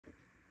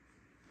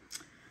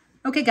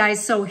Okay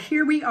guys, so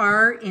here we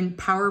are in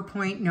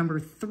PowerPoint number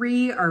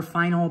 3, our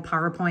final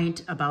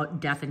PowerPoint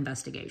about death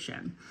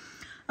investigation.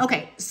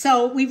 Okay,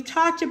 so we've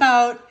talked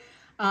about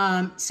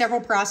several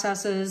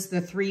processes,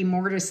 the 3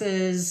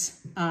 mortises,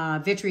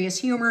 vitreous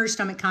humor,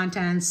 stomach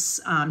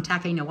contents,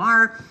 tachy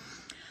noir.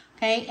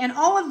 Okay, and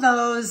all of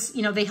those,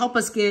 you know, they help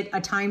us get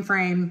a time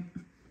frame,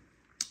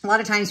 a lot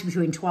of times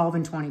between 12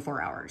 and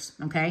 24 hours,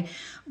 okay?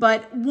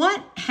 But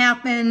what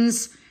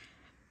happens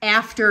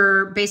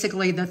after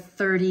basically the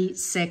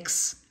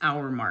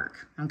 36-hour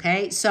mark,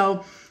 okay?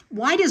 So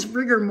why does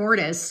rigor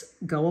mortis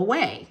go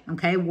away,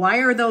 okay? Why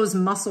are those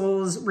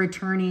muscles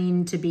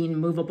returning to being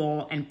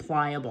movable and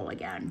pliable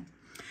again?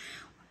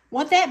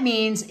 What that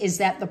means is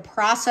that the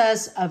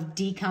process of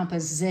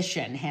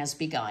decomposition has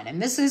begun. And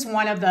this is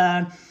one of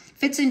the,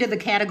 fits into the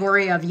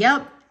category of,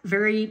 yep,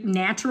 very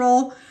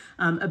natural,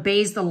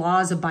 obeys the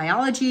laws of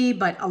biology,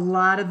 but a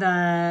lot of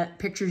the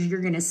pictures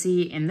you're gonna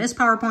see in this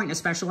PowerPoint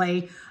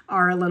especially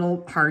are a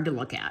little hard to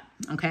look at,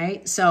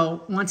 okay?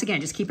 So once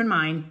again, just keep in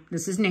mind,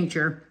 this is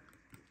nature.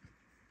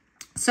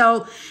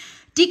 So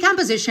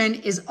decomposition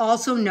is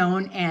also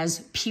known as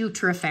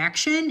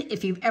putrefaction.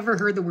 If you've ever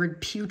heard the word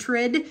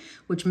putrid,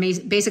 which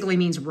basically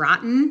means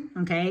rotten,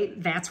 okay?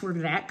 That's where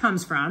that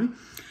comes from.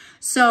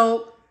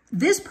 So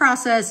this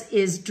process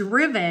is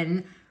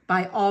driven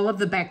by all of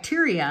the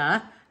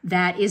bacteria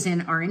that is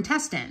in our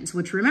intestines,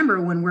 which remember,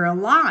 when we're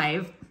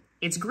alive,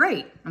 it's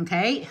great,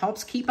 okay?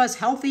 Helps keep us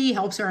healthy,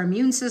 helps our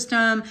immune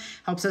system,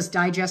 helps us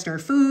digest our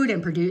food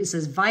and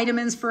produces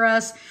vitamins for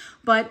us.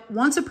 But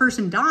once a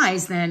person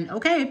dies, then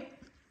okay,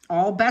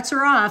 all bets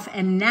are off.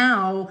 And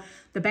now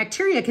the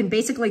bacteria can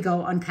basically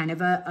go on kind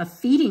of a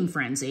feeding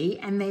frenzy,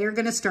 and they are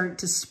gonna start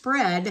to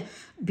spread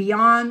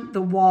beyond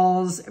the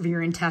walls of your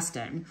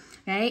intestine,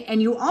 okay?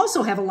 And you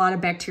also have a lot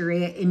of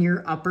bacteria in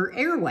your upper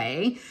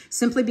airway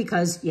simply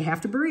because you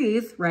have to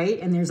breathe, right?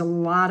 And there's a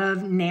lot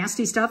of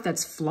nasty stuff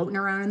that's floating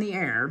around in the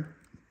air.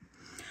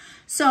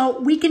 So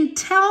we can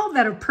tell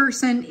that a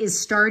person is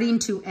starting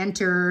to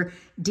enter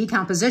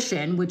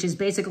decomposition, which is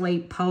basically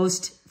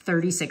post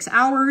 36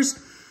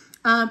 hours,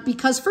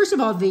 because first of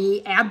all,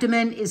 the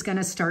abdomen is going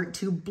to start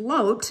to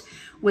bloat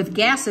with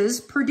gases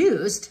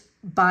produced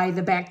by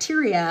the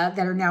bacteria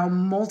that are now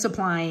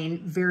multiplying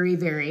very,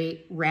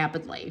 very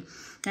rapidly,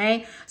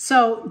 okay?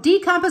 So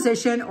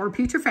decomposition or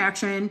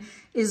putrefaction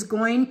is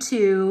going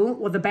to,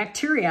 well, the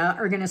bacteria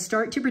are going to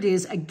start to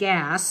produce a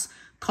gas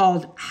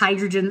called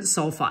hydrogen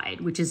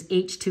sulfide, which is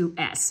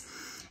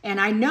H2S. And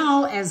I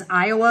know as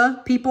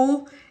Iowa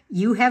people,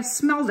 you have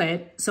smelled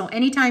it. So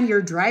anytime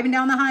you're driving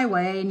down the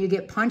highway and you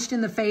get punched in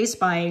the face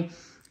by,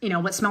 you know,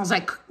 what smells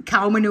like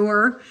cow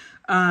manure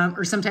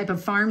or some type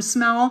of farm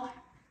smell,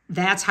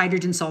 that's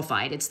hydrogen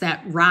sulfide. It's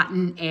that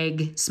rotten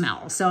egg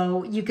smell.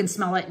 So you can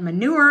smell it in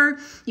manure.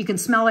 You can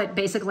smell it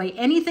basically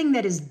anything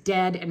that is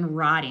dead and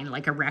rotting,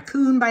 like a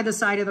raccoon by the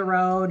side of the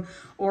road,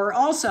 or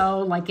also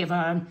like if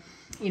a,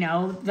 you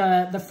know,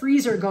 the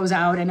freezer goes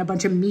out and a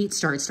bunch of meat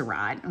starts to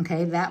rot,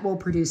 okay, that will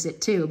produce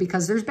it too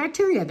because there's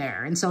bacteria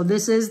there. And so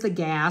this is the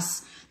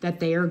gas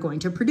that they are going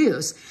to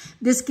produce.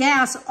 This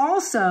gas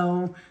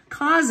also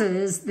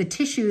causes the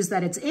tissues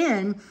that it's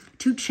in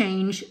to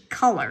change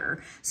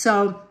color.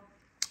 So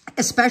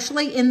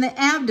especially in the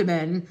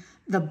abdomen,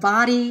 the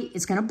body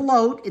is going to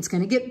bloat, it's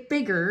going to get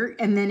bigger,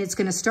 and then it's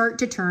going to start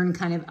to turn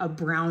kind of a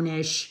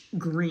brownish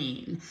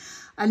green.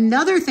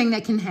 Another thing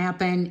that can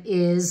happen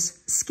is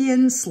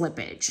skin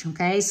slippage,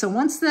 okay? So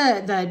once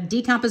the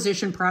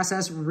decomposition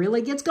process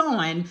really gets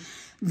going,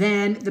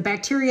 then the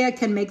bacteria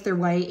can make their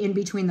way in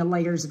between the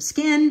layers of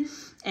skin.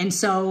 And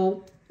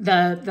so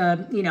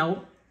the you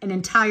know, an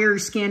entire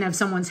skin of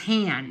someone's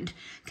hand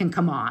can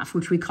come off,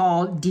 which we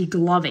call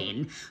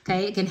degloving,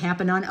 okay? It can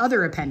happen on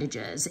other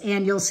appendages.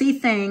 And you'll see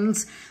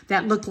things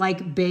that look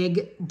like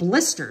big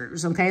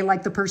blisters, okay?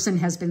 Like the person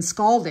has been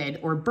scalded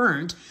or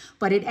burnt,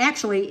 but it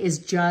actually is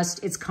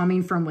just, it's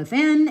coming from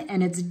within,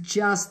 and it's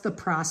just the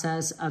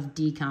process of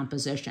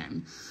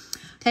decomposition.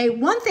 Okay,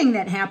 one thing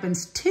that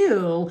happens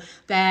too,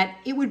 that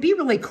it would be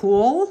really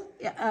cool,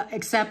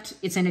 except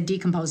it's in a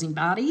decomposing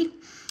body,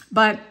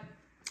 but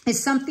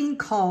is something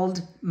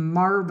called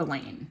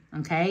marbling,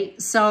 okay?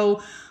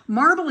 So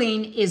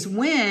marbling is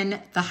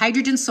when the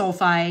hydrogen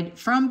sulfide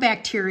from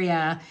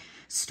bacteria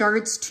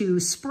starts to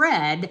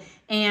spread,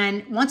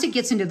 and once it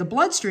gets into the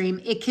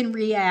bloodstream, it can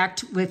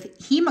react with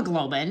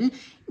hemoglobin,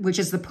 which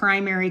is the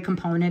primary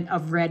component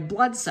of red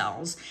blood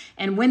cells.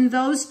 And when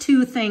those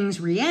two things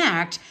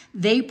react,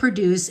 they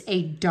produce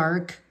a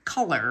dark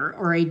color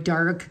or a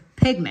dark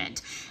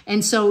pigment.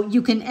 And so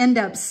you can end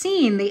up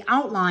seeing the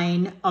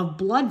outline of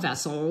blood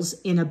vessels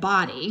in a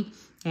body.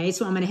 Okay,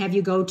 so I'm going to have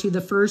you go to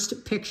the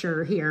first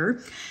picture here.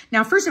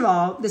 Now, first of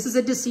all, this is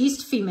a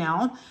deceased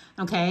female,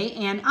 okay?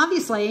 And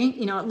obviously,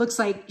 you know, it looks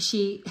like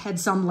she had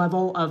some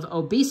level of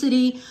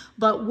obesity,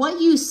 but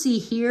what you see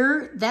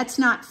here, that's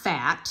not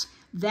fat.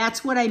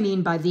 That's what I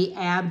mean by the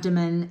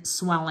abdomen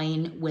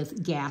swelling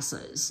with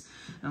gases.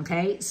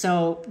 Okay,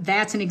 so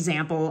that's an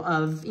example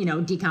of, you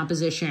know,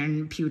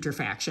 decomposition,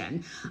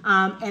 putrefaction.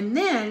 And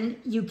then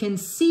you can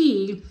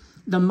see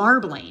the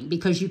marbling,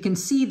 because you can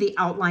see the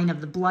outline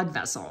of the blood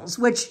vessels,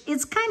 which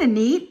is kind of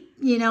neat.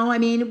 You know, I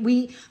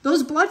mean,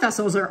 those blood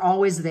vessels are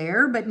always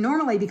there, but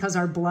normally because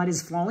our blood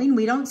is flowing,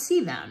 we don't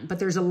see them. But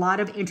there's a lot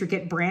of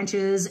intricate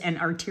branches and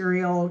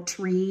arterial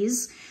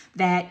trees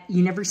that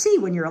you never see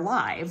when you're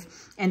alive,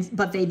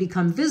 but they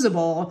become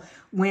visible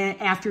when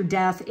after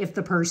death if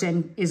the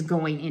person is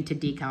going into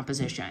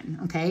decomposition,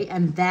 okay?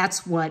 And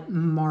that's what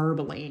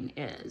marbling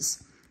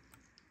is.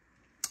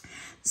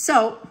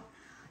 So,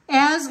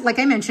 like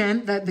I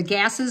mentioned, the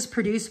gases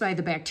produced by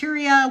the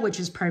bacteria, which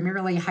is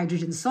primarily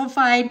hydrogen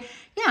sulfide,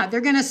 yeah,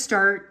 they're going to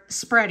start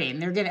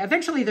spreading.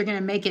 Eventually they're going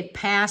to make it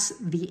past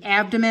the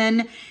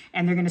abdomen,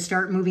 and they're going to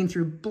start moving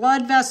through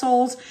blood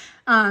vessels.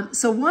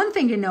 So one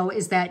thing to know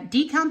is that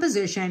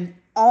decomposition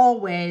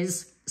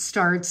always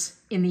starts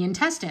in the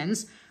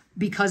intestines,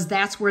 because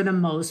that's where the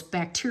most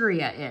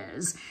bacteria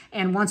is.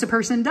 And once a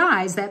person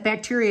dies, that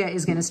bacteria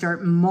is going to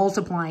start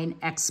multiplying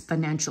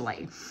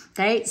exponentially.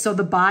 Okay, so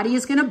the body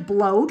is going to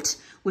bloat,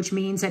 which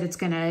means that it's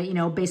going to, you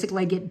know,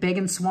 basically get big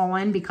and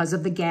swollen because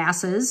of the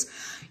gases.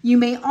 You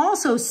may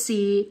also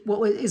see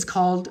what is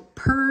called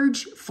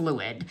purge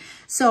fluid.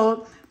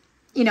 So,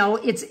 you know,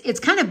 it's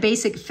kind of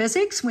basic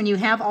physics. When you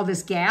have all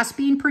this gas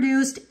being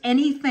produced,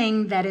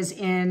 anything that is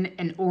in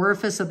an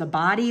orifice of the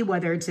body,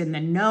 whether it's in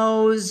the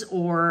nose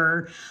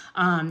or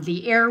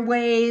the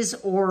airways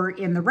or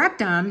in the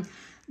rectum,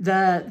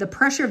 the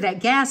pressure of that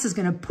gas is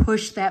going to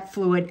push that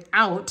fluid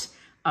out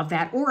of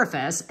that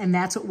orifice, and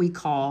that's what we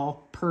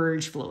call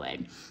purge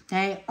fluid.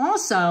 Okay.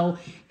 Also,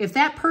 if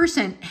that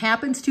person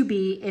happens to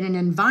be in an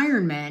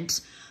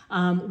environment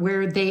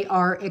where they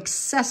are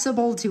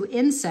accessible to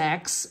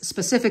insects,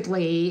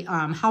 specifically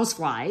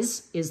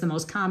houseflies is the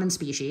most common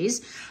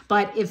species.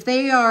 But if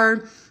they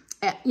are,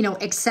 you know,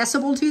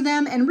 accessible to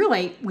them, and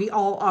really we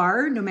all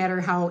are, no matter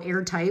how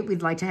airtight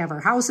we'd like to have our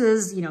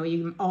houses, you know,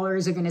 you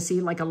always are going to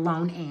see like a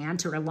lone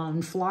ant or a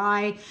lone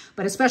fly,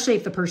 but especially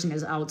if the person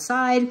is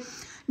outside.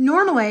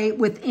 Normally,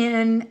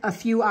 within a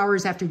few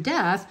hours after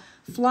death,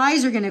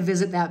 flies are going to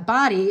visit that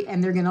body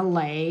and they're going to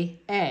lay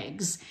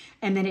eggs.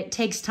 And then it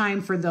takes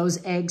time for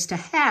those eggs to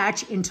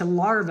hatch into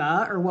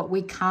larvae, or what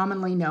we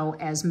commonly know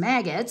as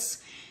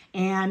maggots.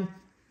 And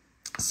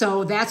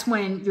so that's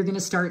when you're going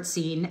to start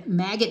seeing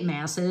maggot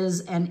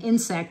masses and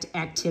insect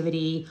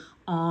activity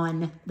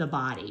on the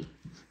body.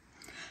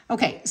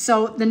 Okay,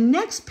 so the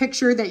next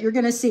picture that you're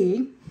going to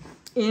see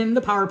in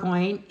the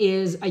PowerPoint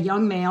is a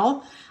young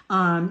male.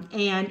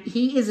 And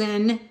he is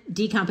in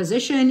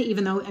decomposition,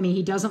 even though, I mean,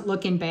 he doesn't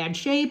look in bad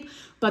shape.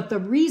 But the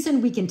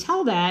reason we can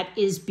tell that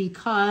is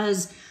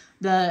because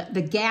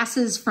the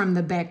gases from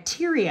the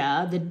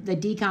bacteria, the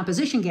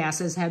decomposition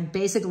gases, have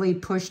basically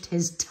pushed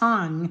his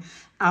tongue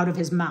out of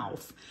his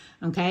mouth.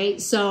 Okay,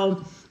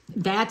 so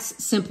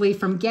that's simply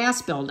from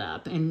gas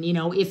buildup. And, you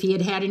know, if he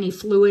had had any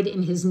fluid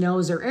in his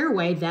nose or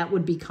airway, that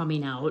would be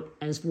coming out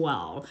as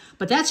well.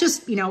 But that's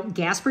just, you know,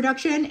 gas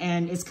production,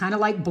 and it's kind of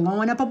like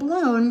blowing up a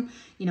balloon.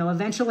 You know,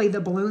 eventually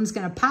the balloon's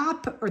going to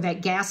pop, or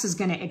that gas is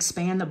going to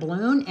expand the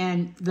balloon,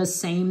 and the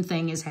same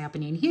thing is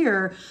happening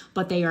here,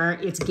 but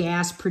it's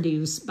gas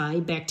produced by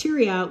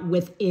bacteria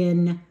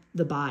within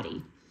the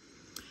body.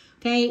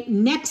 Okay,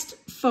 next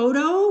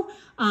photo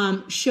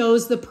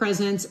shows the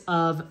presence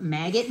of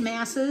maggot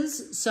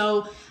masses.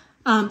 So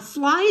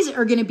flies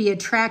are going to be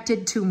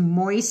attracted to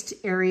moist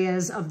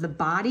areas of the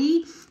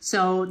body.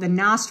 So the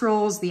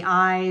nostrils, the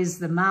eyes,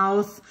 the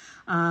mouth.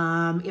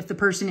 If the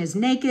person is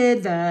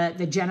naked,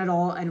 the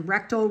genital and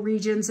rectal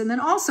regions. And then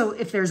also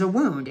if there's a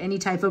wound, any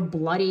type of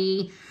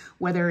bloody,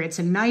 whether it's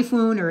a knife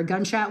wound or a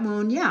gunshot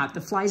wound, yeah, the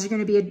flies are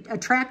going to be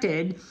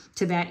attracted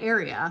to that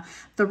area.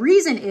 The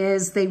reason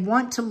is they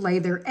want to lay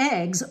their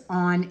eggs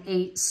on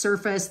a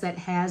surface that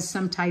has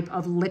some type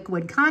of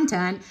liquid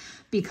content,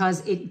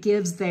 because it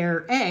gives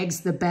their eggs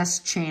the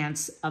best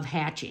chance of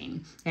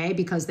hatching, okay,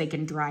 because they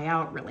can dry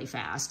out really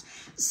fast.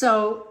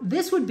 So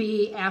this would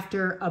be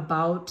after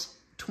about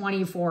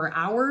 24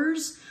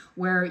 hours,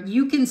 where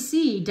you can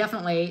see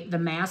definitely the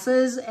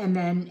masses, and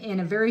then in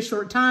a very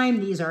short time,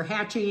 these are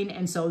hatching,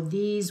 and so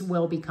these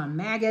will become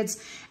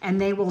maggots, and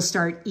they will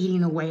start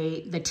eating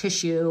away the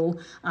tissue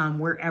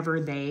wherever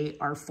they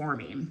are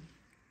forming.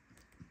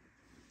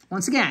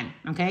 Once again,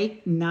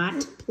 okay,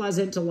 not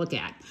pleasant to look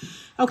at.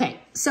 Okay,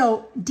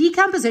 so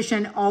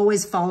decomposition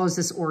always follows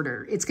this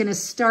order. It's going to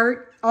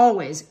start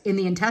always in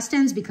the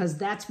intestines, because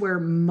that's where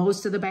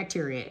most of the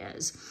bacteria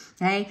is.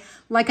 Okay,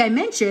 like I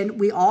mentioned,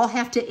 we all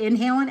have to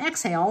inhale and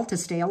exhale to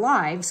stay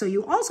alive. So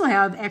you also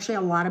have actually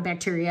a lot of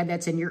bacteria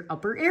that's in your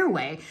upper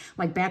airway,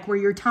 like back where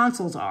your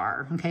tonsils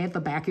are, okay, at the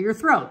back of your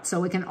throat.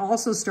 So it can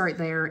also start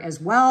there as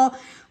well,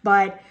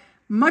 but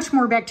much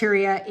more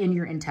bacteria in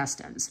your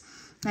intestines.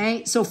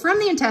 Okay, so from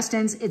the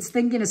intestines, it's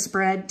then going to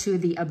spread to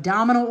the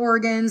abdominal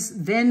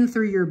organs, then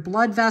through your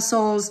blood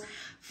vessels.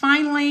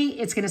 Finally,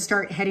 it's going to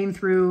start heading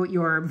through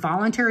your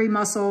voluntary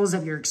muscles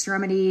of your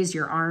extremities,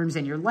 your arms,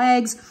 and your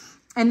legs.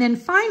 And then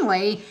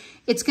finally,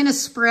 it's going to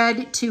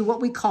spread to what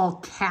we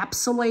call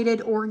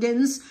capsulated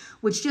organs,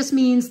 which just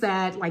means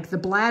that like the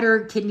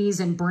bladder, kidneys,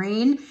 and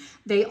brain,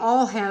 they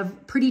all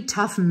have pretty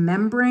tough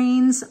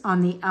membranes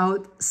on the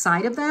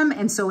outside of them.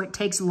 And so it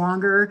takes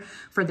longer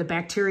for the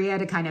bacteria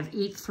to kind of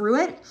eat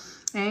through it.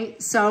 Okay,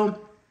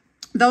 so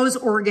those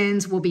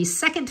organs will be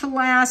second to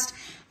last.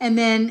 And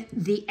then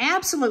the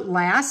absolute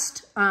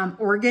last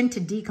organ to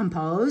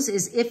decompose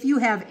is if you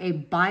have a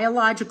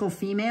biological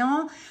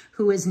female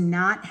who has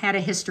not had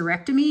a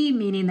hysterectomy,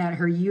 meaning that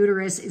her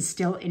uterus is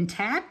still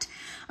intact.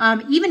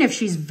 Even if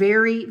she's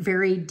very,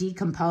 very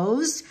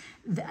decomposed,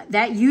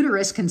 that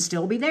uterus can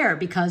still be there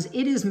because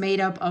it is made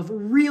up of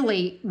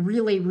really,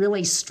 really,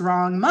 really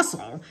strong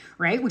muscle,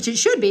 right? Which it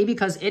should be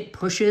because it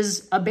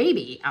pushes a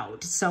baby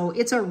out. So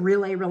it's a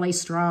really, really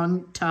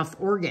strong, tough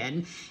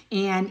organ.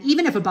 And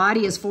even if a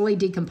body is fully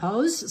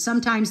decomposed,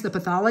 sometimes the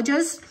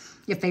pathologist,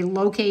 if they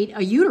locate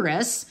a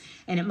uterus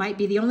and it might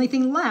be the only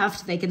thing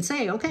left, they can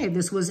say, okay,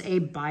 this was a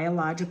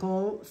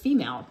biological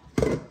female.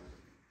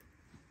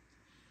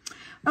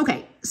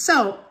 Okay,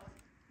 so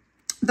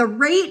the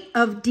rate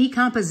of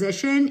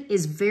decomposition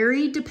is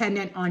very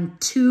dependent on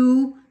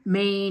two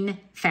main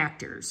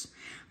factors,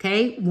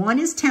 okay? One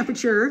is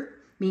temperature,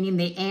 meaning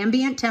the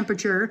ambient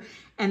temperature,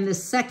 and the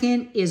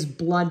second is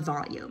blood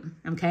volume,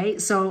 okay?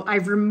 So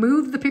I've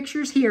removed the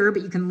pictures here,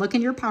 but you can look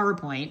in your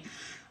PowerPoint.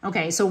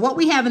 Okay, so what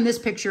we have in this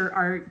picture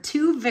are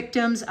two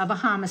victims of a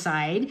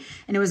homicide,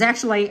 and it was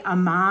actually a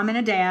mom and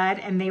a dad,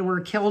 and they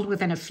were killed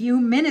within a few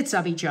minutes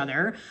of each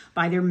other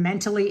by their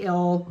mentally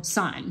ill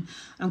son,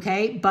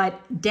 okay? But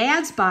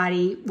dad's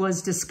body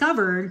was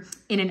discovered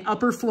in an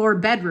upper floor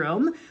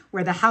bedroom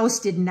where the house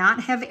did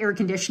not have air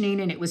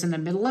conditioning, and it was in the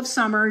middle of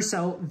summer,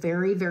 so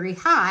very, very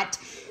hot.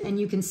 And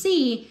you can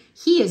see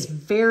he is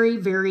very,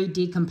 very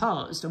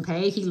decomposed,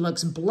 okay? He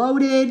looks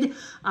bloated.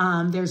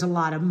 There's a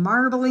lot of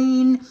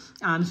marbling.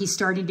 He's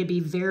starting to be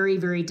very,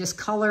 very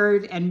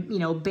discolored and, you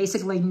know,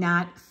 basically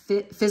not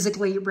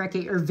physically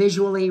or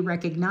visually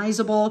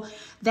recognizable.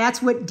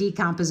 That's what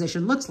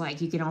decomposition looks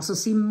like. You can also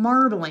see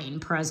marbling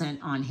present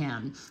on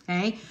him,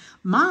 okay?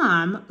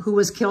 Mom, who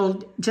was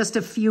killed just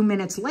a few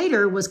minutes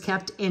later, was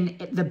kept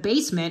in the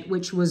basement,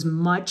 which was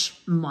much,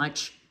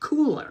 much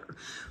cooler,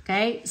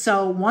 okay?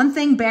 So one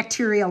thing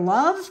bacteria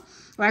love,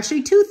 well,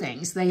 actually two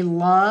things. They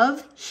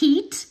love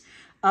heat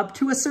up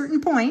to a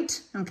certain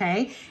point,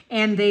 okay?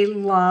 And they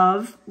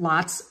love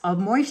lots of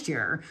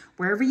moisture.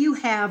 Wherever you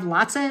have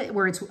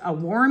where it's a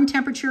warm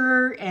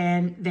temperature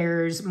and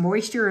there's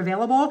moisture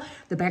available,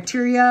 the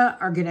bacteria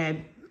are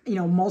gonna, you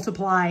know,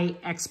 multiply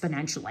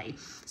exponentially.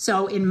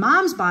 So in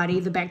mom's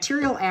body, the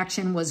bacterial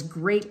action was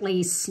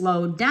greatly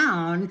slowed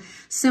down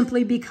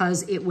simply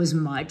because it was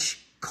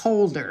much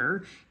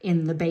colder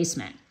in the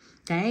basement.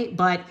 Okay,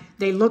 but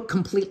they look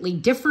completely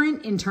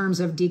different in terms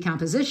of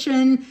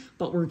decomposition,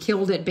 but were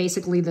killed at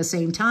basically the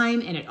same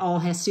time, and it all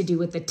has to do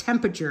with the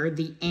temperature,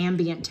 the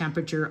ambient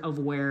temperature of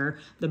where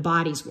the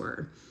bodies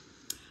were.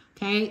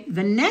 Okay,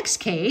 the next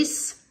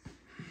case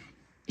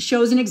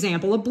shows an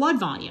example of blood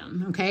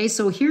volume. Okay,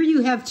 so here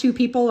you have two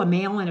people, a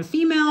male and a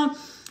female,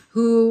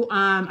 who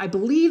I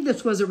believe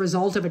this was a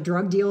result of a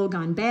drug deal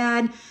gone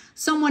bad.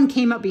 Someone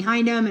came up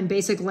behind him and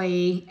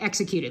basically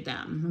executed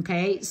them,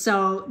 okay?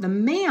 So the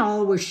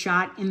male was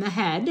shot in the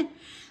head,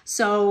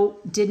 so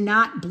did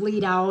not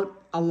bleed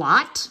out a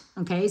lot,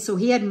 okay? So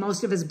he had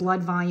most of his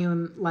blood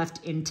volume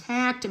left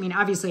intact. I mean,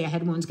 obviously a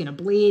head wound's gonna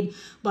bleed,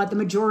 but the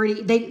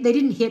majority, they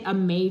didn't hit a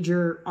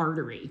major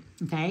artery,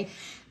 okay?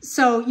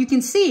 So you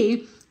can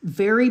see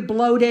very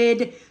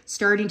bloated,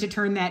 starting to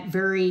turn that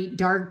very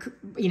dark,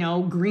 you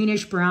know,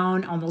 greenish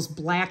brown, almost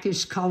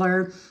blackish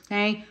color,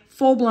 okay?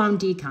 Full-blown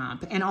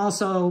decomp, and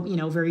also, you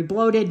know, very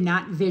bloated,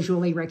 not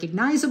visually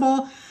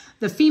recognizable.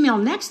 The female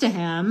next to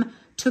him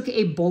took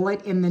a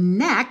bullet in the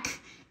neck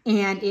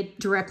and it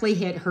directly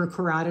hit her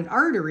carotid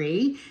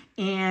artery,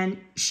 and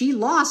she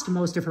lost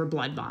most of her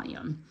blood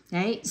volume,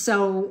 okay?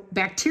 So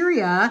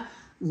bacteria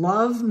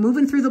love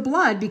moving through the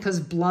blood because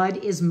blood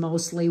is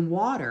mostly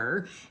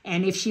water.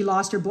 And if she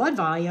lost her blood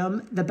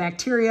volume, the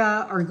bacteria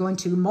are going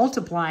to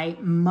multiply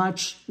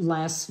much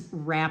less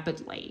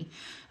rapidly.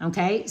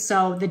 Okay,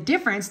 so the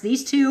difference,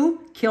 these two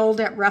killed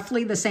at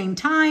roughly the same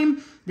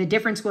time. The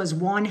difference was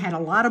one had a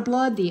lot of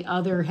blood, the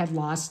other had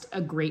lost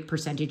a great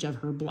percentage of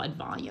her blood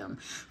volume.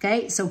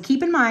 Okay, so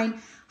keep in mind,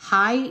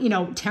 high, you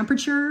know,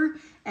 temperature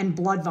and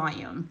blood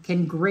volume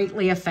can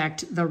greatly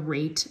affect the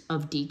rate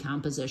of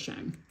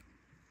decomposition.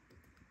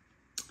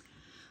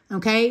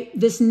 Okay,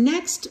 this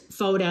next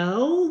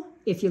photo,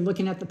 if you're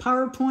looking at the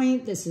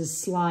PowerPoint, this is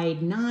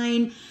slide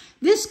 9.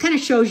 This kind of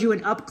shows you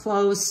an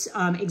up-close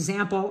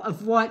example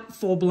of what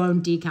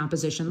full-blown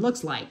decomposition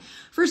looks like.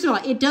 First of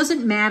all, it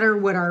doesn't matter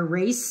what our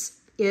race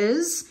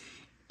is.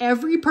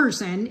 Every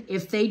person,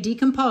 if they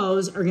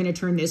decompose, are going to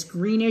turn this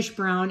greenish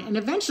brown and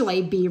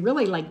eventually be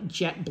really like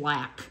jet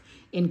black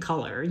in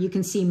color. You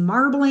can see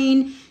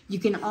marbling. You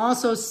can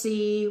also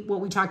see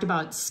what we talked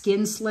about,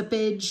 skin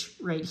slippage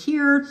right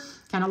here.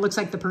 Kind of looks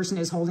like the person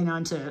is holding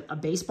on to a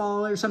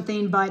baseball or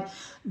something, but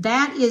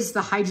that is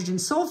the hydrogen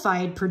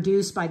sulfide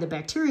produced by the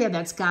bacteria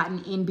that's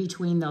gotten in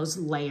between those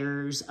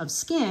layers of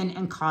skin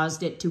and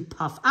caused it to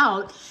puff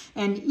out.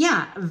 And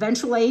yeah,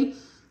 eventually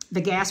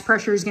the gas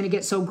pressure is going to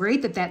get so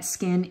great that that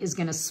skin is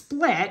going to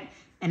split,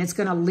 and it's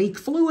going to leak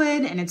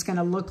fluid, and it's going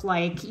to look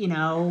like, you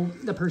know,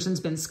 the person's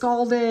been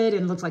scalded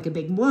and looks like a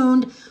big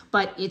wound,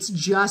 but it's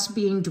just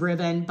being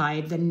driven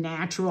by the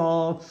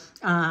natural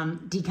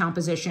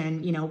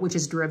decomposition, you know, which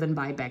is driven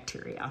by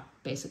bacteria,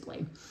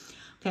 basically.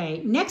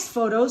 Okay, next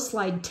photo,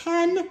 slide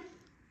 10.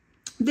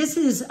 This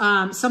is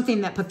something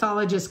that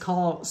pathologists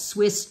call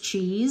Swiss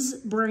cheese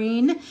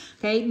brain,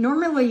 okay?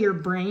 Normally your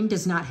brain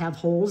does not have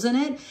holes in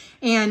it.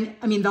 And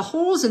I mean, the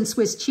holes in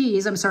Swiss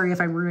cheese, I'm sorry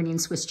if I'm ruining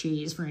Swiss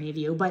cheese for any of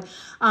you, but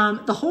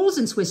the holes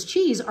in Swiss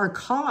cheese are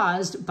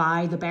caused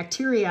by the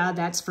bacteria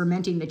that's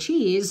fermenting the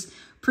cheese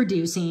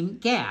producing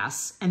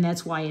gas, and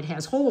that's why it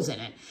has holes in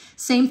it.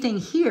 Same thing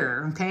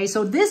here, okay?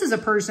 So this is a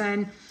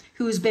person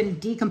who's been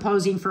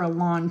decomposing for a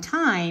long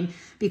time,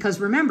 because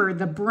remember,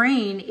 the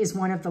brain is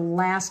one of the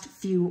last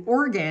few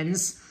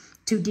organs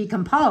to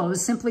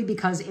decompose simply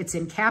because it's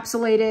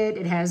encapsulated.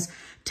 It has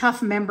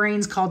tough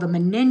membranes called the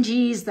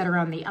meninges that are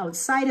on the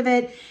outside of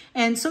it.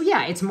 And so,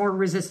 yeah, it's more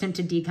resistant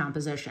to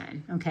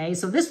decomposition, okay?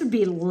 So this would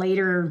be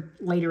later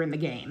in the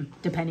game,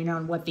 depending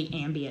on what the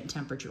ambient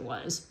temperature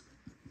was.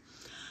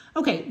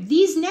 Okay,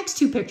 these next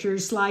two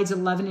pictures, slides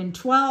 11 and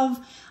 12,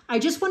 I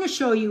just want to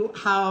show you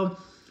how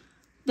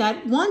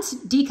that once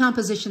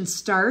decomposition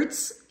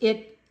starts,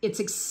 it's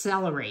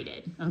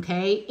accelerated,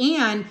 okay?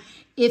 And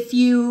if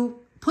you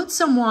put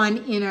someone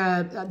in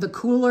the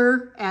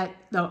cooler at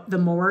the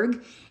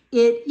morgue,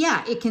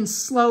 it can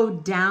slow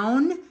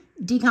down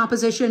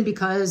decomposition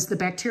because the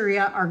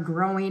bacteria are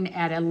growing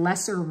at a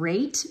lesser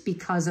rate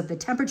because of the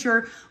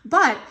temperature,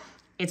 but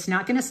it's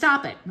not going to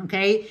stop it,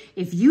 okay?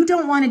 If you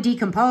don't want to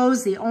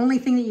decompose, the only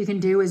thing that you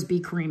can do is be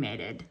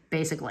cremated,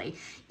 basically.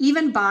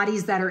 Even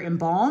bodies that are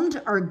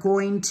embalmed are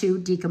going to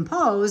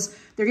decompose.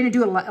 They're going to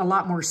do a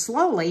lot more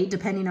slowly,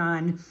 depending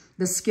on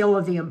the skill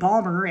of the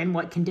embalmer and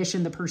what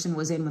condition the person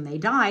was in when they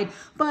died.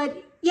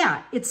 But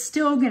yeah, it's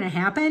still going to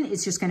happen.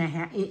 It's just going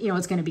to,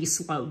 it's going to be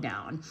slowed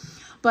down.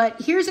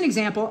 But here's an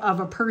example of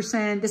a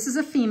person. This is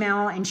a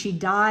female, and she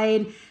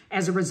died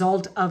as a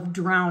result of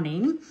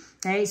drowning.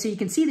 Okay, so you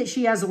can see that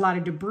she has a lot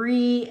of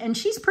debris, and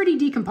she's pretty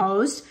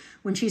decomposed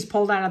when she's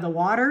pulled out of the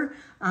water.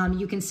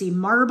 You can see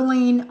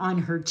marbling on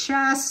her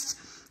chest.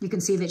 You can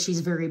see that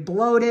she's very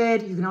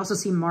bloated. You can also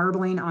see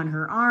marbling on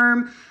her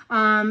arm.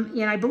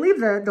 And I believe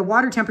the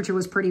water temperature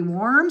was pretty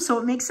warm, so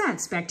it makes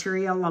sense.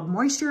 Bacteria love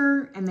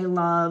moisture, and they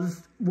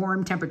love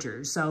warm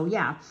temperatures. So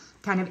yeah,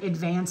 kind of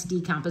advanced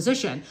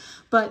decomposition.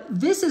 But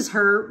this is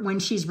her when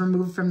she's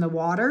removed from the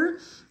water.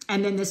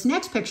 And then this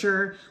next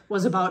picture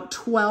was about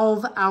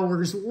 12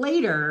 hours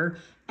later,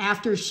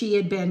 after she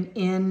had been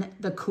in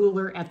the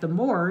cooler at the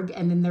morgue,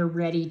 and then they're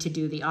ready to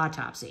do the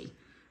autopsy.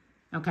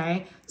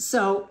 Okay,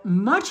 so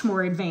much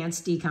more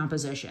advanced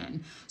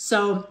decomposition.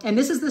 So, and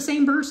this is the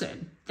same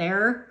person,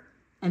 there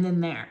and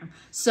then there.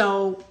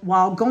 So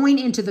while going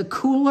into the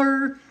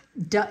cooler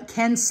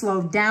can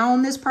slow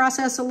down this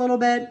process a little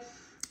bit,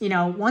 you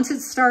know, once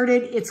it's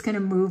started, it's going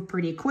to move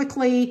pretty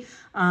quickly.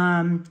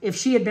 If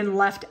she had been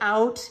left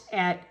out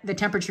at the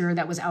temperature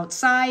that was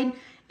outside,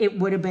 it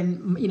would have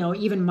been, you know,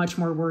 even much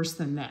more worse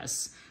than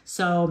this.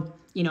 So,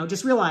 you know,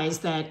 just realize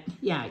that,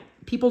 yeah,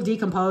 people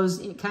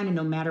decompose kind of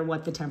no matter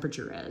what the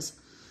temperature is.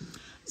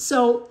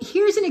 So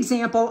here's an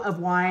example of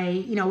why,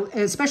 you know,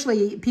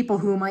 especially people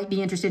who might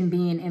be interested in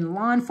being in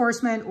law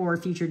enforcement or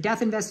future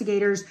death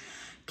investigators,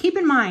 keep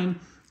in mind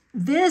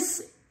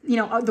this, you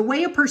know, the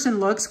way a person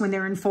looks when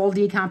they're in full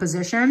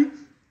decomposition,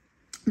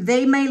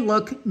 they may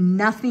look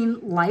nothing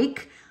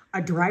like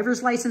a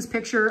driver's license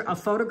picture, a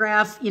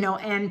photograph, you know,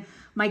 and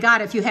my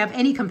God, if you have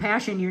any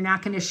compassion, you're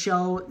not going to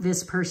show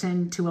this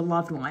person to a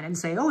loved one and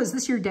say, oh, is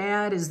this your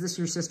dad? Is this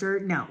your sister?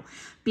 No,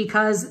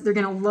 because they're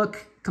going to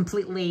look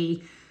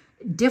completely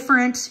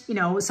different, you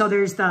know, so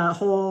there's the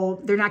whole,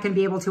 they're not going to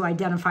be able to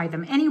identify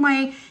them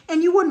anyway.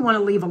 And you wouldn't want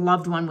to leave a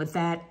loved one with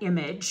that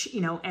image,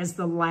 you know, as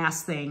the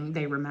last thing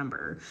they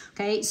remember.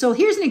 Okay. So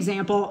here's an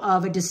example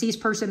of a deceased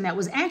person that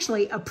was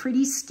actually a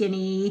pretty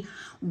skinny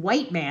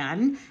white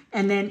man.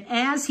 And then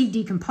as he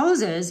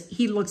decomposes,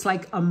 he looks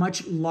like a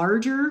much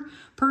larger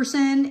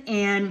person,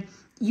 and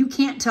you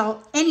can't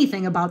tell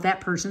anything about that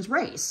person's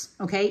race,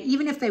 okay?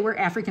 Even if they were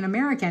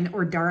African-American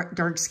or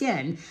dark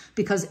skin,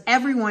 because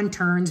everyone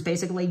turns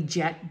basically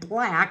jet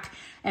black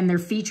and their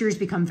features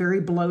become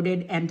very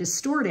bloated and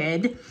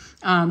distorted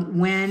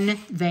when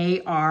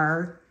they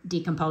are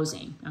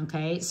decomposing,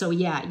 okay? So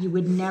yeah, you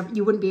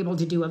wouldn't be able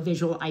to do a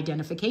visual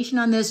identification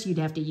on this. You'd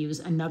have to use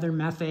another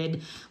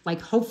method,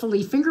 like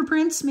hopefully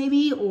fingerprints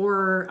maybe,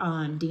 or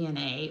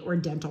DNA or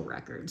dental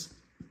records.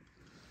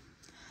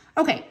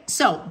 Okay,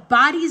 so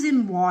bodies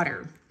in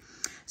water.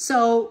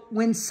 So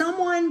when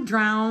someone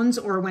drowns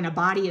or when a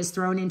body is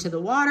thrown into the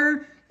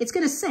water, it's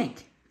going to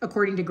sink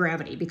according to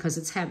gravity because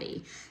it's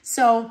heavy.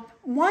 So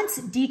once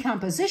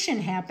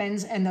decomposition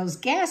happens and those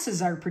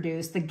gases are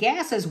produced, the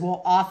gases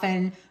will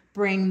often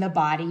bring the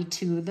body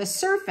to the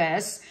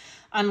surface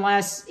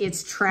unless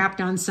it's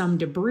trapped on some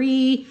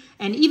debris.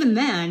 And even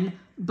then,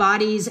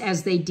 bodies,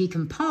 as they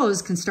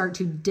decompose, can start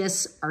to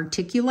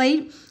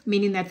disarticulate,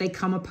 meaning that they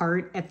come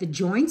apart at the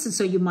joints. And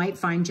so you might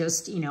find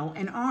just, you know,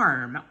 an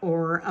arm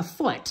or a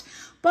foot.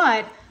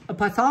 But a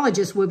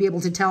pathologist will be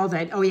able to tell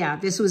that, oh yeah,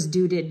 this was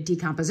due to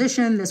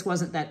decomposition. This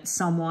wasn't that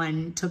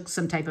someone took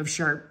some type of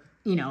sharp,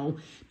 you know,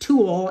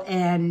 tool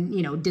and,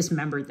 you know,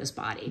 dismembered this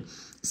body.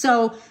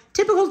 So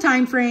typical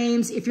time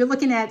frames, if you're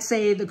looking at,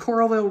 say, the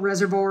Coralville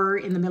Reservoir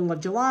in the middle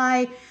of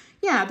July,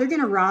 yeah, they're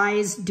going to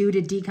rise due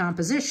to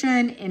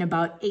decomposition in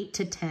about 8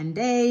 to 10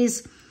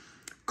 days.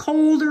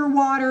 Colder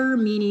water,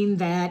 meaning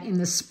that in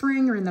the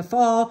spring or in the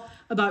fall,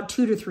 about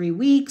 2 to 3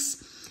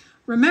 weeks.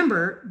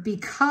 Remember,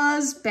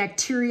 because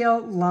bacteria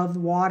love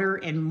water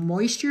and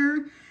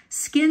moisture,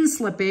 skin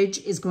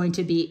slippage is going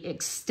to be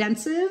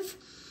extensive,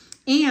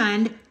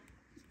 and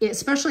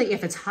especially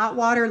if it's hot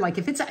water, like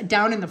if it's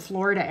down in the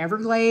Florida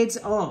Everglades,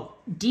 oh,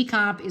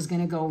 decomp is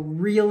going to go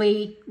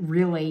really,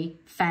 really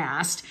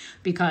fast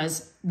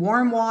because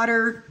warm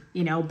water,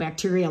 you know,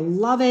 bacteria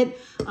love it,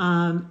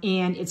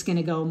 and it's going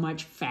to go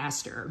much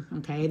faster,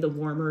 okay, the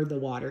warmer the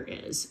water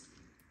is.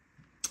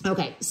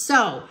 Okay,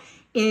 so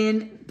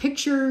in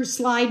picture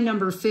slide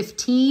number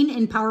 15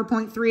 in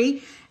PowerPoint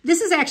 3,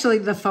 this is actually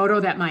the photo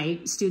that my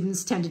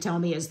students tend to tell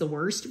me is the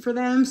worst for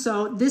them.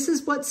 So this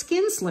is what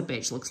skin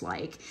slippage looks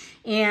like.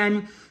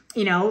 And,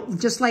 you know,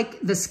 just like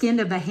the skin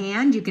of the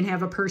hand, you can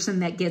have a person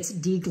that gets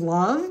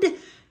degloved.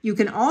 You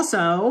can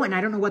also, and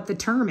I don't know what the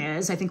term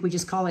is, I think we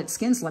just call it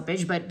skin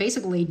slippage, but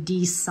basically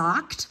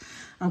desocked.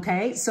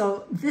 Okay,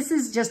 so this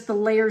is just the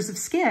layers of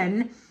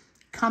skin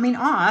coming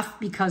off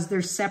because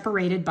they're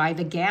separated by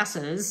the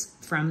gases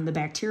from the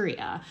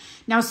bacteria.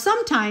 Now,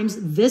 sometimes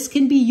this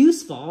can be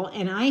useful,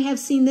 and I have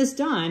seen this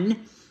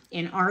done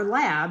in our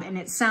lab, and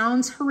it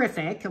sounds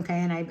horrific, okay?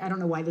 And I don't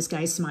know why this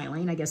guy's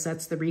smiling. I guess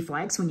that's the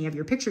reflex when you have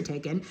your picture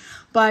taken.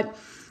 But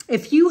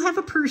if you have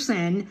a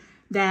person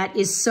that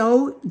is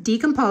so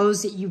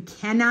decomposed that you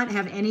cannot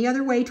have any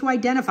other way to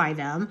identify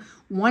them,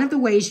 one of the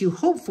ways you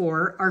hope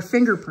for are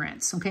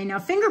fingerprints, okay? Now,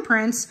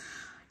 fingerprints,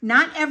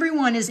 not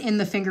everyone is in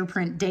the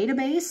fingerprint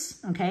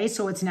database, okay?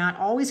 So it's not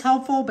always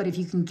helpful, but if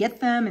you can get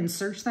them and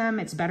search them,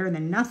 it's better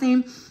than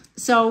nothing.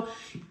 So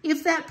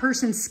if that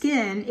person's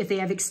skin, if they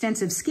have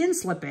extensive skin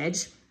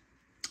slippage,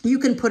 you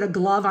can put a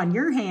glove on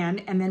your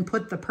hand and then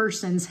put the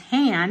person's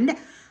hand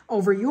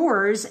over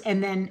yours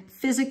and then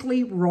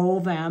physically roll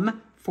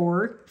them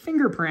for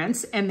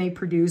fingerprints, and they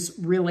produce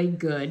really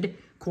good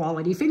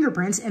quality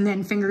fingerprints. And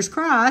then fingers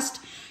crossed,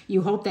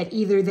 you hope that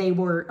either they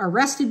were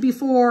arrested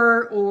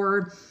before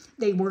or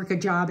they work a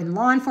job in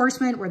law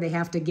enforcement where they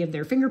have to give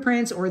their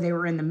fingerprints, or they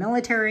were in the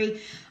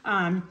military.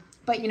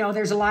 But, you know,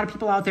 there's a lot of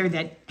people out there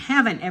that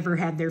haven't ever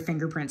had their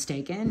fingerprints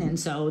taken, and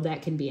so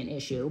that can be an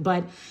issue.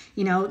 But,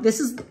 you know, this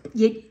is,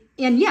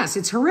 and yes,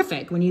 it's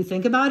horrific when you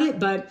think about it,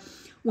 but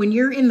when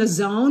you're in the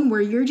zone where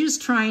you're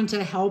just trying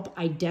to help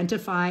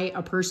identify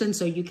a person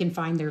so you can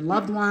find their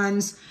loved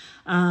ones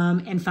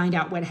and find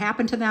out what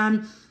happened to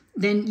them,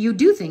 then you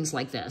do things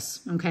like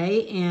this,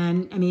 okay?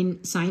 And, I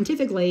mean,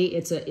 scientifically,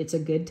 it's a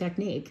good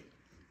technique.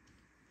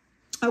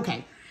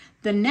 Okay,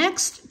 the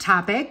next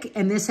topic,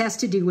 and this has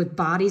to do with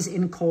bodies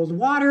in cold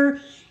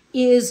water,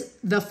 is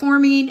the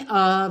forming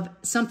of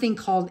something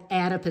called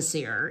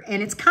adipocere.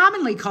 And it's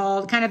commonly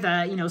called, kind of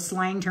the, you know,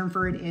 slang term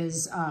for it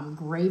is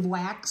grave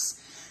wax.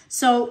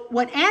 So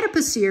what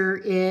adipocere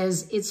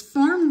is, it's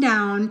formed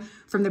down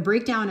from the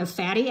breakdown of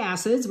fatty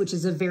acids, which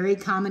is a very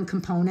common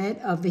component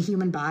of the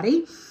human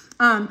body,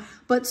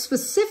 but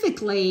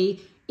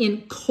specifically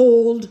in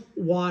cold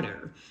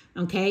water.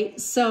 Okay,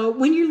 so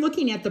when you're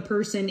looking at the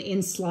person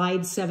in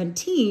slide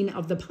 17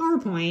 of the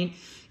PowerPoint,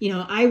 you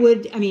know, I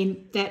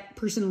mean, that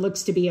person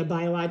looks to be a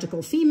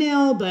biological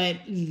female, but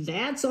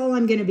that's all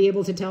I'm going to be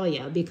able to tell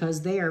you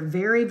because they are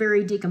very,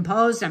 very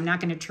decomposed. I'm not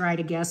going to try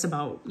to guess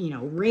about, you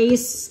know,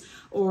 race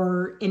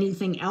or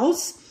anything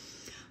else.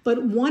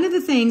 But one of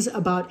the things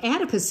about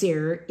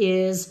adipocere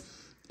is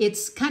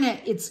it's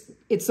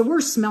the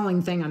worst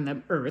smelling thing on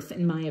the earth,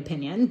 in my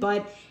opinion,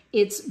 but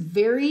it's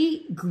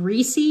very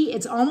greasy.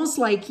 It's almost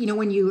like, you know,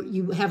 when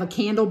you have a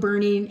candle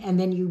burning and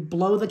then you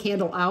blow the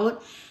candle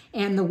out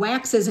and the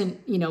wax isn't,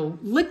 you know,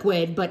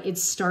 liquid, but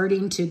it's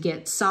starting to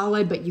get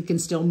solid, but you can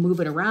still move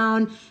it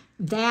around.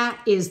 That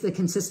is the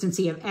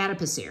consistency of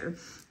adipocere.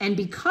 And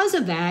because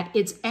of that,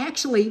 it's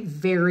actually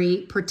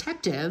very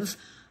protective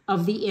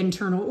of the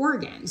internal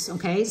organs,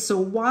 okay? So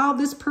while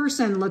this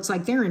person looks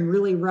like they're in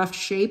really rough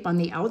shape on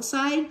the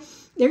outside,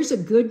 there's a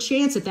good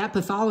chance that that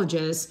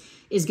pathologist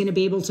is going to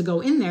be able to go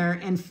in there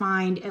and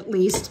find at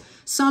least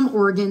some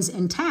organs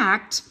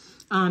intact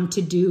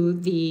to do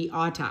the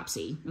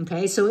autopsy,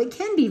 okay? So it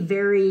can be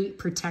very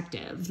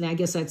protective. I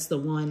guess that's the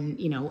one,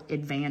 you know,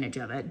 advantage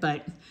of it,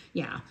 but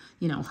yeah,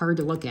 you know, hard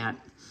to look at.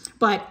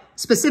 but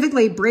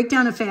specifically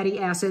breakdown of fatty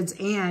acids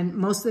and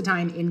most of the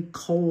time in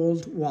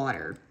cold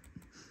water.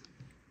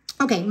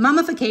 Okay,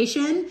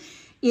 mummification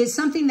is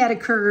something that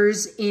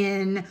occurs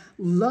in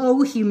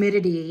low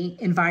humidity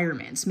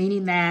environments,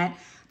 meaning that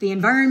the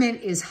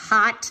environment is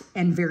hot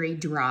and very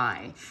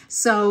dry.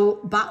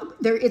 So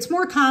it's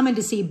more common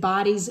to see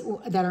bodies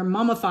that are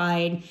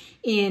mummified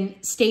in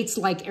states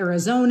like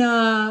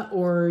Arizona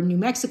or New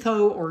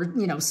Mexico or,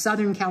 you know,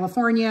 Southern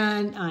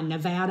California,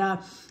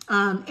 Nevada,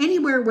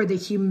 anywhere where the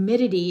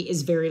humidity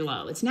is very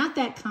low. It's not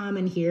that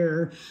common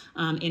here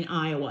in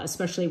Iowa,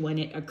 especially when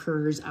it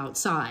occurs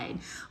outside.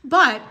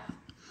 But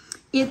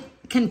it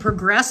can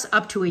progress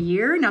up to a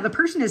year. Now, the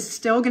person is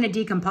still going to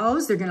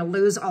decompose. They're going to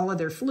lose all of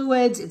their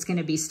fluids. It's going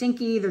to be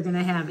stinky. They're going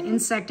to have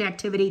insect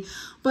activity.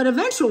 But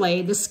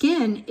eventually, the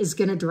skin is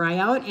going to dry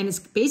out, and it's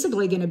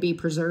basically going to be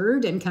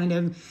preserved and kind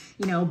of,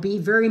 you know, be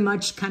very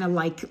much kind of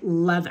like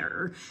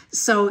leather.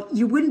 So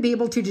you wouldn't be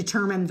able to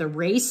determine the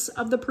race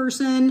of the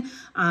person.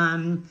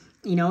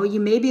 You know, you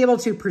may be able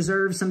to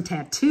preserve some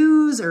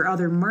tattoos or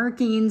other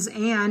markings,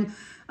 and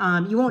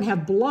you won't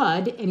have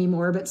blood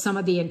anymore, but some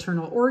of the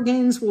internal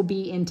organs will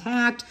be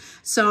intact.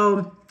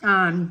 So,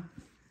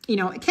 you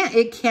know,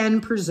 it can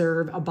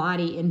preserve a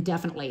body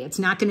indefinitely. It's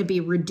not going to be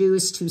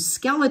reduced to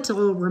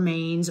skeletal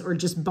remains or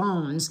just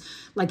bones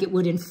like it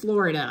would in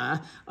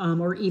Florida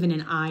or even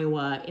in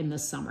Iowa in the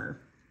summer.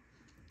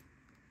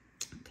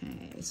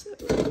 Okay, so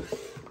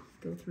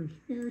go through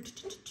here.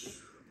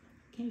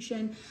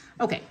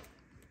 Okay.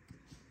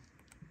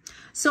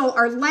 So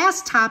our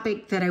last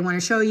topic that I want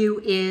to show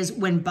you is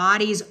when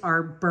bodies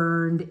are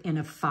burned in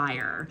a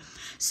fire.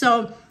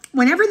 So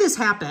whenever this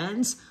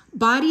happens,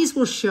 bodies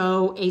will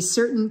show a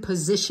certain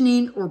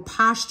positioning or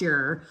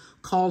posture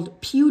called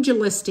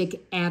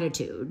pugilistic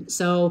attitude.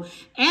 So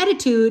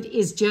attitude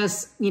is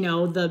just, you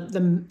know,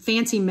 the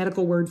fancy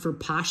medical word for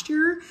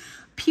posture.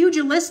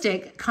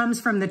 Pugilistic comes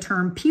from the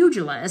term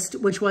pugilist,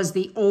 which was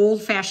the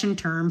old-fashioned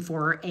term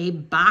for a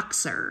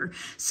boxer.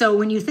 So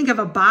when you think of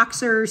a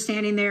boxer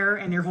standing there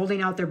and they're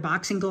holding out their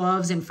boxing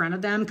gloves in front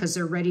of them because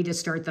they're ready to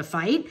start the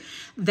fight,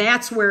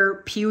 that's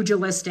where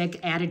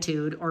pugilistic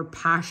attitude or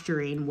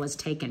posturing was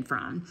taken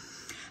from.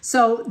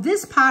 So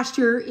this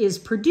posture is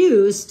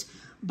produced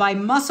by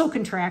muscle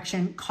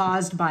contraction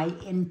caused by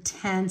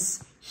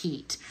intense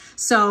heat.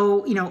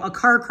 So, you know, a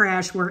car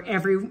crash where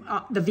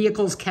the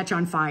vehicles catch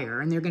on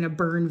fire and they're going to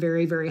burn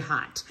very, very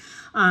hot.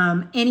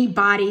 Any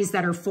bodies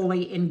that are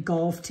fully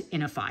engulfed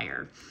in a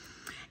fire.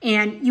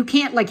 And you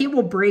can't, like, it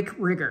will break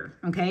rigor,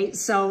 okay?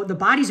 So the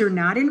bodies are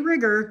not in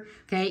rigor,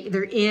 okay?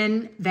 They're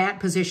in that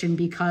position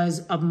because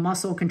of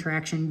muscle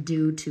contraction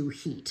due to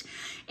heat.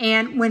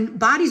 And when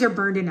bodies are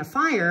burned in a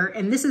fire,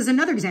 and this is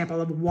another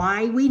example of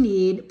why we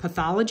need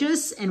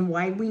pathologists and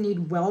why we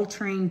need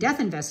well-trained death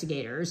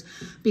investigators,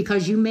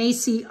 because you may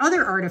see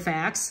other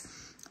artifacts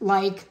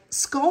like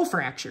skull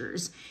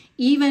fractures,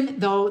 even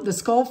though the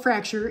skull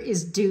fracture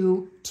is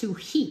due to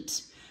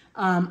heat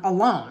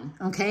alone,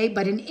 okay?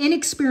 But an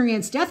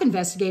inexperienced death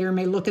investigator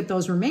may look at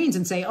those remains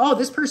and say, oh,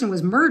 this person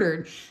was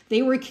murdered.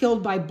 They were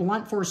killed by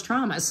blunt force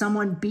trauma.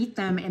 Someone beat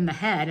them in the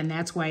head and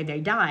that's why they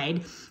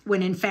died,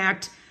 when in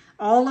fact,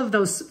 all of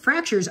those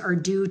fractures are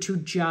due to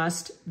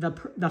just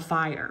the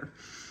fire.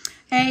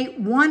 Okay,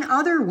 one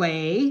other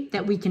way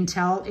that we can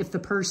tell if the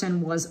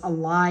person was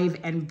alive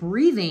and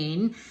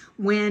breathing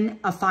when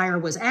a fire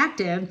was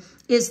active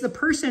is the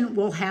person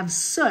will have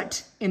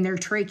soot in their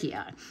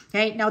trachea.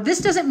 Okay, now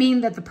this doesn't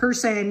mean that the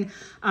person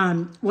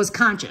was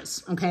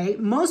conscious. Okay,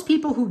 most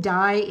people who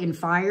die in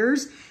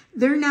fires,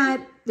 they're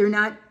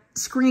not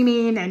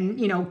screaming and,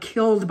 you know,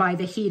 killed by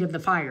the heat of the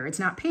fire. It's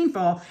not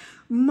painful.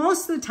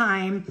 Most of the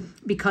time,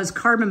 because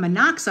carbon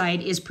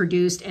monoxide is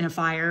produced in a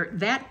fire,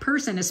 that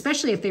person,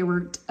 especially if they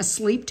were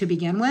asleep to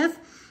begin with,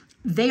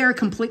 they are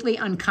completely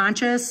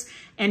unconscious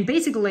and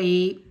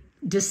basically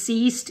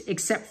deceased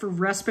except for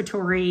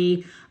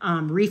respiratory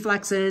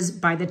reflexes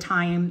by the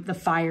time the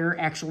fire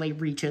actually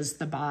reaches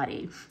the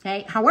body.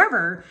 Okay.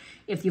 However,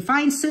 if you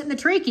find soot in the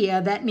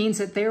trachea, that means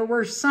that there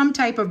were some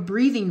type of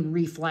breathing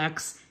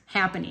reflex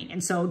happening.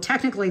 And so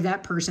technically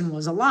that person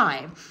was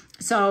alive.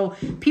 So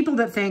people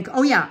that think,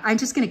 oh yeah, I'm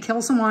just going to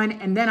kill someone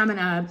and then I'm going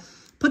to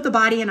put the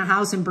body in a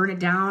house and burn it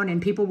down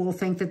and people will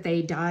think that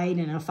they died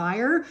in a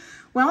fire.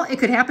 Well, it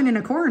could happen in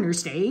a coroner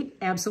state,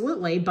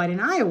 absolutely. But in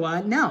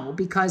Iowa, no,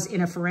 because in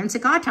a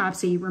forensic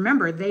autopsy,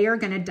 remember, they are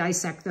going to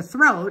dissect the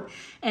throat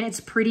and it's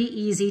pretty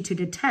easy to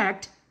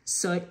detect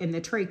soot in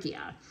the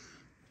trachea.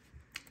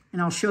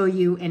 And I'll show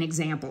you an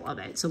example of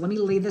it. So let me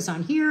leave this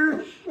on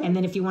here. And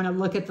then if you want to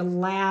look at the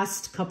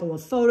last couple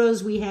of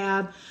photos we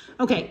have.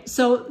 Okay,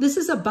 so this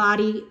is a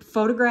body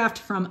photographed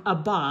from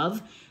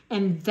above.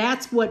 And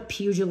that's what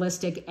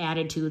pugilistic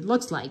attitude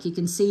looks like. You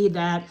can see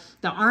that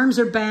the arms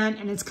are bent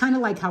and it's kind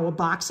of like how a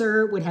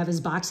boxer would have his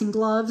boxing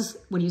gloves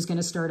when he's going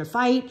to start a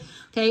fight.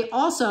 Okay,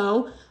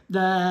 also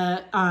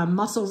the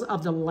muscles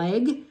of the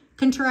leg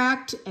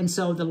contract, and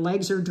so the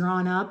legs are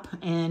drawn up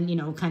and, you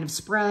know, kind of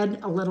spread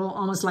a little,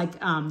 almost like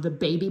the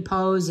baby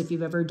pose if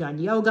you've ever done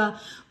yoga.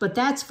 But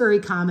that's very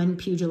common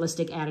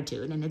pugilistic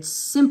attitude, and it's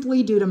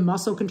simply due to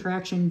muscle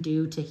contraction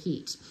due to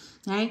heat.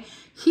 Okay,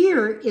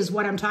 here is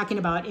what I'm talking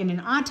about in an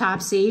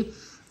autopsy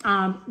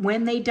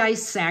when they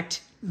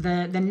dissect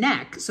the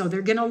neck. So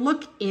they're going to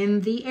look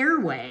in the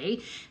airway.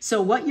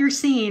 So what you're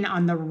seeing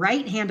on the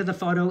right hand of the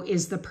photo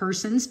is the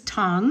person's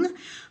tongue.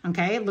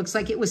 Okay, it looks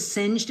like it was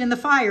singed in the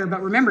fire,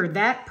 but remember,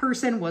 that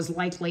person was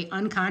likely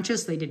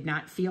unconscious. They did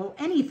not feel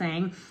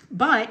anything,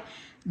 but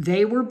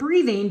they were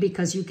breathing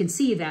because you can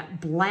see that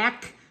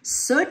black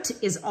soot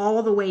is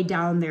all the way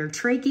down their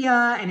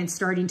trachea, and it's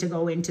starting to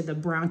go into the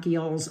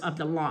bronchioles of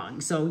the lung.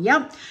 So,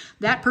 yep,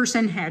 that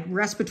person had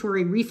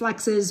respiratory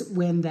reflexes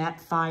when that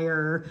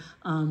fire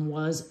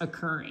was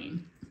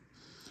occurring.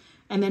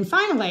 And then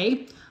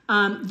finally,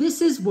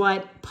 this is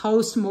what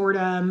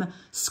post-mortem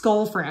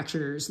skull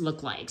fractures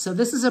look like. So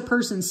this is a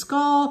person's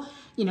skull,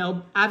 you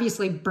know,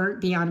 obviously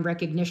burnt beyond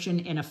recognition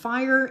in a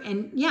fire.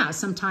 And yeah,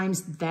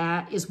 sometimes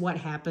that is what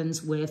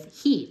happens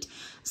with heat.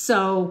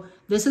 So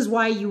this is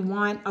why you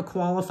want a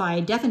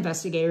qualified death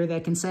investigator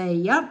that can say,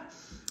 yep,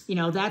 you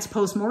know, that's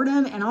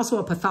post-mortem, and also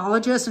a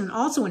pathologist and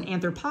also an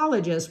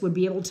anthropologist would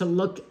be able to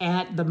look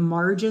at the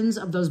margins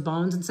of those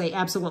bones and say,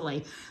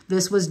 absolutely,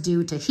 this was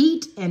due to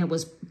heat and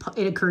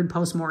it occurred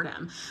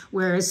post-mortem.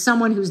 Whereas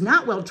someone who's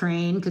not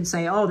well-trained could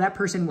say, oh, that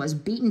person was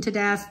beaten to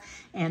death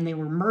and they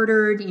were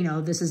murdered. You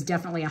know, this is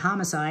definitely a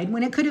homicide,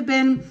 when it could have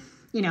been,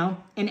 you know,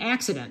 an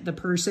accident. The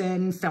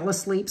person fell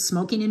asleep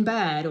smoking in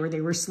bed, or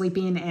they were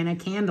sleeping and a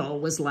candle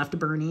was left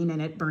burning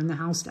and it burned the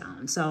house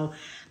down. So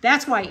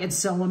that's why it's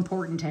so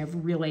important to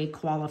have really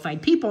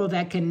qualified people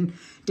that can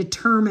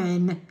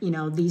determine, you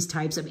know, these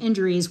types of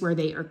injuries where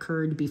they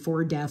occurred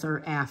before death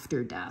or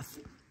after death.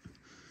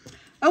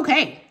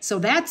 Okay, so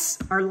that's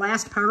our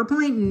last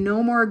PowerPoint.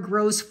 No more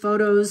gross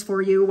photos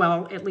for you,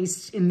 well, at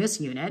least in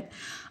this unit.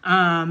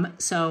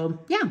 So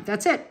yeah,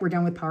 that's it. We're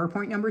done with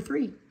PowerPoint number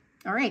 3.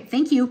 All right,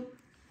 thank you.